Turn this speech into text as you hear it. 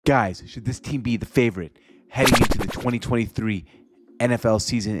Guys, should this team be the favorite heading into the 2023 NFL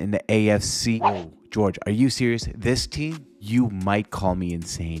season in the AFC? Whoa, George, are you serious? This team? You might call me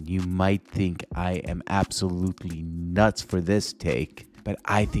insane. You might think I am absolutely nuts for this take, but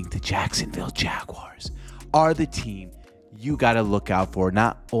I think the Jacksonville Jaguars are the team you got to look out for,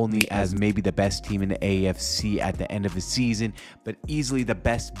 not only as maybe the best team in the AFC at the end of the season, but easily the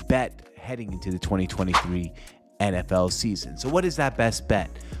best bet heading into the 2023 NFL season. So what is that best bet?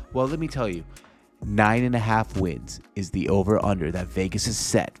 Well, let me tell you, 9.5 wins is the over-under that Vegas has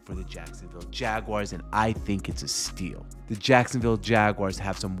set for the Jacksonville Jaguars, and I think it's a steal. The Jacksonville Jaguars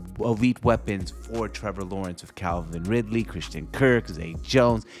have some elite weapons for Trevor Lawrence with Calvin Ridley, Christian Kirk, Zay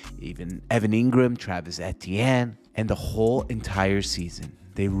Jones, even Evan Ingram, Travis Etienne, and the whole entire season,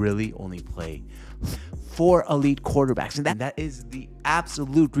 they really only play 4 elite quarterbacks, and that is the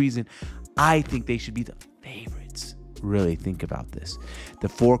absolute reason I think they should be the favorites. Really think about this. The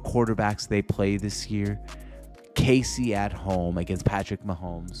 4 quarterbacks they play this year: KC at home against Patrick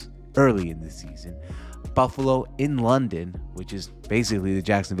Mahomes early in the season, Buffalo in London, which is basically the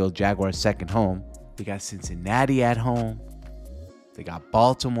Jacksonville Jaguars' second home. They got Cincinnati at home. They got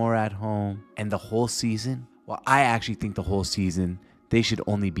Baltimore at home. And the whole season, well, I actually think the whole season they should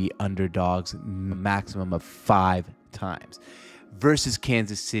only be underdogs maximum of 5 times. Versus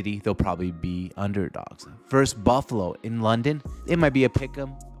Kansas City, they'll probably be underdogs. Versus Buffalo in London, it might be a pick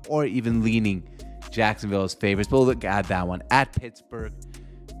 'em or even leaning Jacksonville as favorites, but we'll look at that one. At Pittsburgh,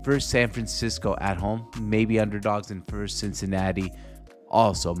 versus San Francisco at home, maybe underdogs, and versus Cincinnati,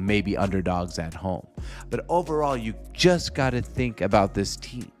 also maybe underdogs at home. But overall, you just got to think about this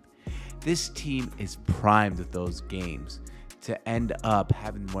team. This team is primed with those games to end up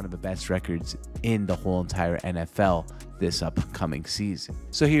having one of the best records in the whole entire NFL this upcoming season.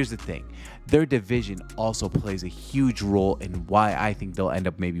 So here's the thing. Their division also plays a huge role in why I think they'll end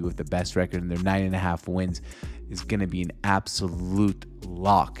up maybe with the best record, and their 9.5 wins is going to be an absolute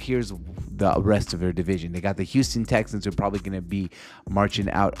lock. Here's the rest of their division. They got the Houston Texans, who are probably going to be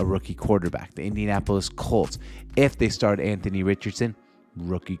marching out a rookie quarterback. The Indianapolis Colts, if they start Anthony Richardson,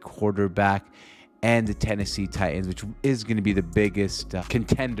 rookie quarterback. And the Tennessee Titans, which is going to be the biggest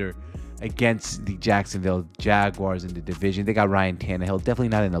contender against the Jacksonville Jaguars in the division. They got Ryan Tannehill, definitely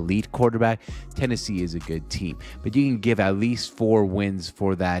not an elite quarterback. Tennessee is a good team, but you can give at least 4 wins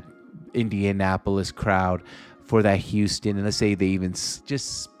for that Indianapolis crowd, for that Houston, and let's say they even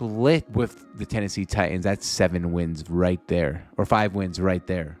just split with the Tennessee Titans. That's 7 wins right there, or 5 wins right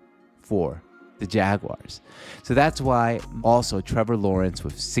there for the Jaguars. So that's why also Trevor Lawrence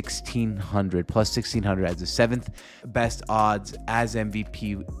with 1,600 plus 1,600 as the 7th best odds as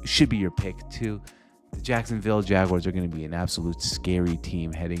MVP should be your pick too. The Jacksonville Jaguars are going to be an absolute scary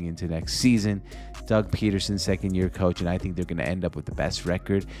team heading into next season. Doug Peterson, second-year coach, and I think they're going to end up with the best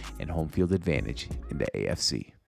record and home field advantage in the AFC.